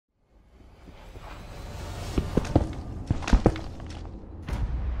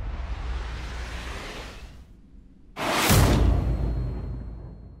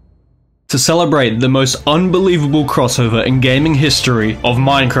To celebrate the most unbelievable crossover in gaming history of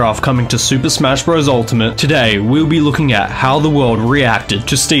Minecraft coming to Super Smash Bros. Ultimate, today we'll be looking at how the world reacted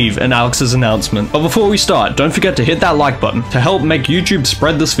to Steve and Alex's announcement. But before we start, don't forget to hit that like button to help make YouTube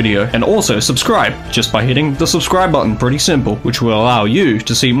spread this video, and also subscribe just by hitting the subscribe button, pretty simple, which will allow you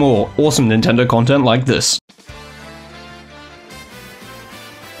to see more awesome Nintendo content like this.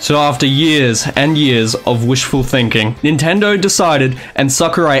 So after years and years of wishful thinking, Nintendo decided and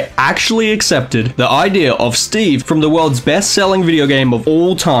Sakurai actually accepted the idea of Steve from the world's best-selling video game of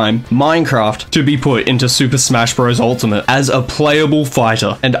all time, Minecraft, to be put into Super Smash Bros. Ultimate as a playable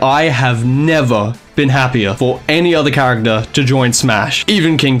fighter. And I have never been happier for any other character to join Smash.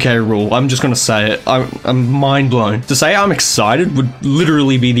 Even King K. Rool, I'm just gonna say it, I'm mind blown. To say I'm excited would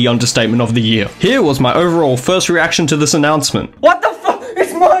literally be the understatement of the year. Here was my overall first reaction to this announcement. What the fuck?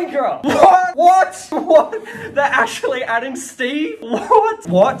 It's Minecraft! What? What? What? They're actually adding Steve? What?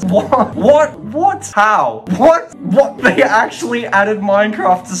 What? What? What? What? How? What? What? They actually added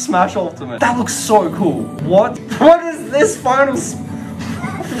Minecraft to Smash Ultimate. That looks so cool. What? What is this final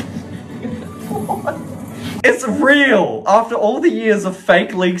What? It's real! After all the years of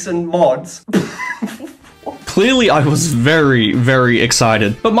fake leaks and mods. Clearly I was very, very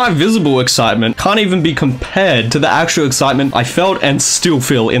excited, but my visible excitement can't even be compared to the actual excitement I felt and still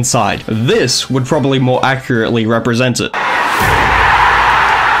feel inside. This would probably more accurately represent it.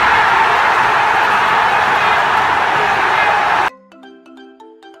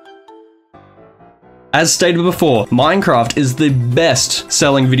 As stated before, Minecraft is the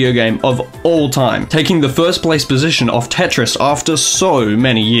best-selling video game of all time, taking the first place position off Tetris after so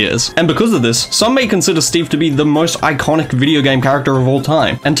many years. And because of this, some may consider Steve to be the most iconic video game character of all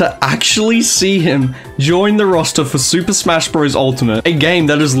time. And to actually see him join the roster for Super Smash Bros. Ultimate, a game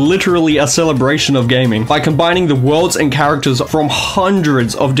that is literally a celebration of gaming, by combining the worlds and characters from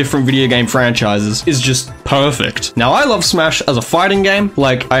hundreds of different video game franchises, is just perfect. Now, I love Smash as a fighting game,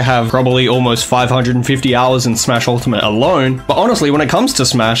 like I have probably almost 550 hours in Smash Ultimate alone, but honestly, when it comes to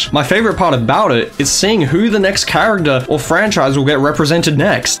Smash, my favorite part about it is seeing who the next character or franchise will get represented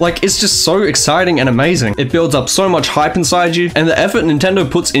next. Like, it's just so exciting and amazing. It builds up so much hype inside you, and the effort Nintendo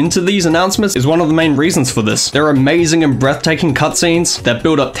puts into these announcements is one of the main reasons for this. They're amazing and breathtaking cutscenes that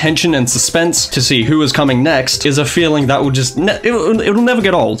build up tension and suspense to see who is coming next is a feeling that will just, it'll never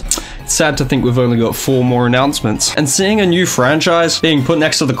get old. It's sad to think we've only got 4 more announcements, and seeing a new franchise being put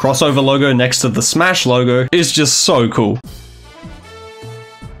next to the crossover logo next to the Smash logo is just so cool.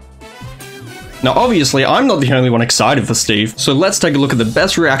 Now obviously, I'm not the only one excited for Steve, so let's take a look at the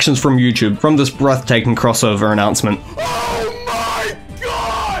best reactions from YouTube from this breathtaking crossover announcement. Oh my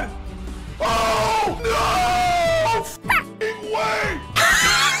god! Oh no! F***ing way!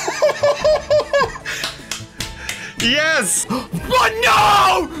 Yes! But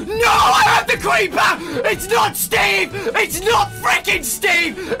no! No! I have the creeper! It's not Steve! It's not freaking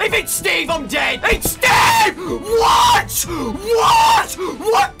Steve! If it's Steve, I'm dead! It's Steve! What? What?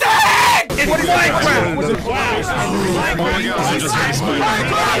 What the heck? What is Minecraft? Was it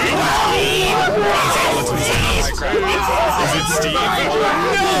Steve?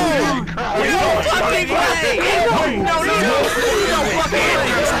 No fucking way! No fucking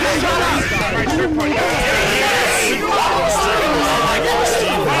way!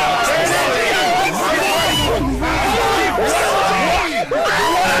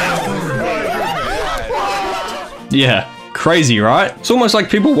 Yeah, crazy, right? It's almost like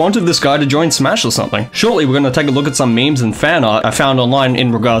people wanted this guy to join Smash or something. Shortly, we're going to take a look at some memes and fan art I found online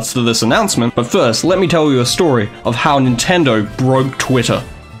in regards to this announcement, but first, let me tell you a story of how Nintendo broke Twitter.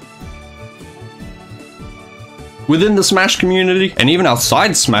 Within the Smash community, and even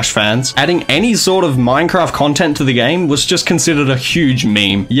outside Smash fans, adding any sort of Minecraft content to the game was just considered a huge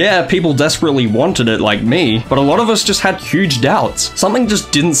meme. Yeah, people desperately wanted it like me, but a lot of us just had huge doubts. Something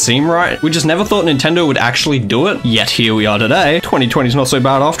just didn't seem right. We just never thought Nintendo would actually do it, yet here we are today. 2020's not so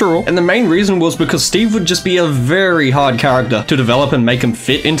bad after all. And the main reason was because Steve would just be a very hard character to develop and make him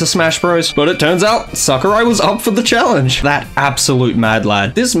fit into Smash Bros. But it turns out, Sakurai was up for the challenge. That absolute mad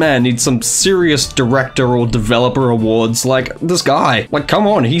lad. This man needs some serious director or developer awards like this guy. Like, come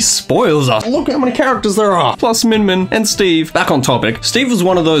on, he spoils us. Look how many characters there are. Plus Min Min and Steve. Back on topic, Steve was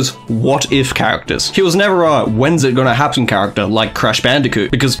one of those what if characters. He was never a when's it gonna happen character like Crash Bandicoot,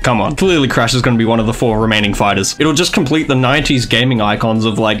 because come on, clearly Crash is gonna be one of the 4 remaining fighters. It'll just complete the 90s gaming icons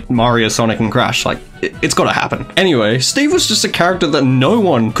of like Mario, Sonic, and Crash. Like, it's gotta happen. Anyway, Steve was just a character that no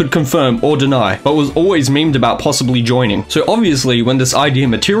one could confirm or deny, but was always memed about possibly joining. So obviously, when this idea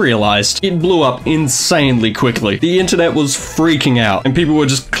materialized, it blew up insanely quickly. The internet was freaking out, and people were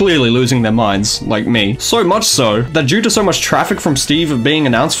just clearly losing their minds, like me. So much so, that due to so much traffic from Steve being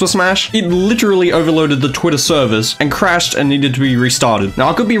announced for Smash, it literally overloaded the Twitter servers and crashed and needed to be restarted. Now,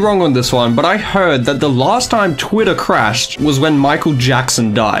 I could be wrong on this one, but I heard that the last time Twitter crashed was when Michael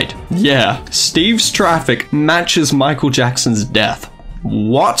Jackson died. Yeah, Steve's traffic matches Michael Jackson's death.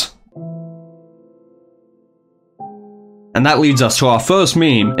 What? And that leads us to our first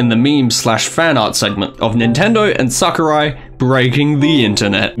meme in the meme/fan art segment of Nintendo and Sakurai breaking the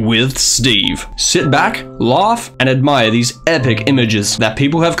internet with Steve. Sit back, laugh, and admire these epic images that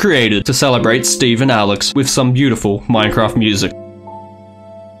people have created to celebrate Steve and Alex with some beautiful Minecraft music.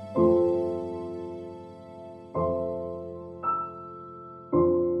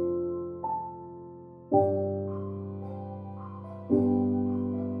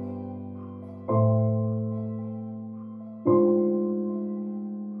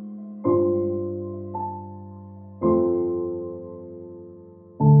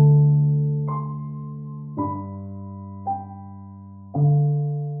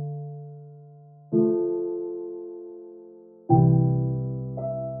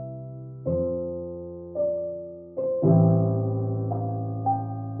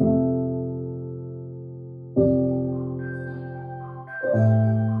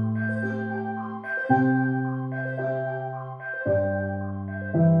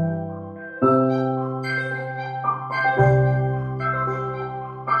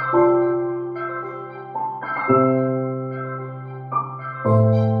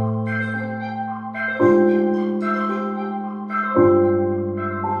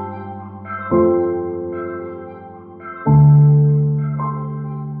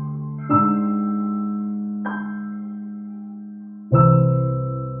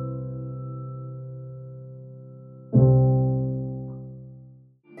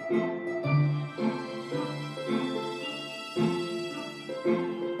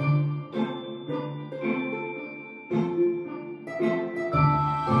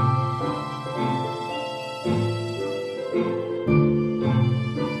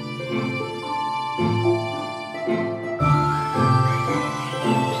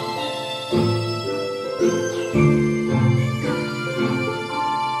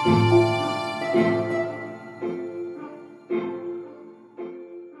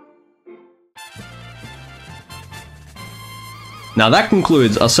 Now that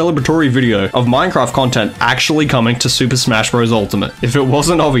concludes a celebratory video of Minecraft content actually coming to Super Smash Bros. Ultimate. If it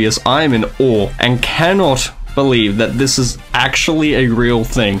wasn't obvious, I am in awe and cannot believe that this is actually a real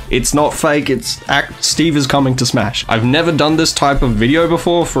thing. It's not fake, Steve is coming to Smash. I've never done this type of video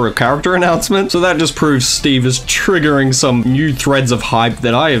before for a character announcement, so that just proves Steve is triggering some new threads of hype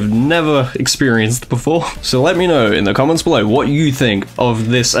that I have never experienced before. So let me know in the comments below what you think of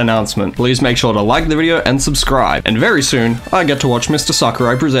this announcement. Please make sure to like the video and subscribe. And very soon, I get to watch Mr.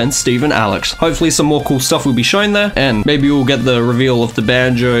 Sakurai present Steve and Alex. Hopefully some more cool stuff will be shown there, and maybe we'll get the reveal of the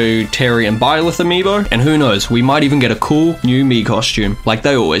Banjo, Terry, and Byleth amiibo, and who knows, we might even get a cool new Mii costume, like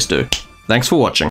they always do. Thanks for watching.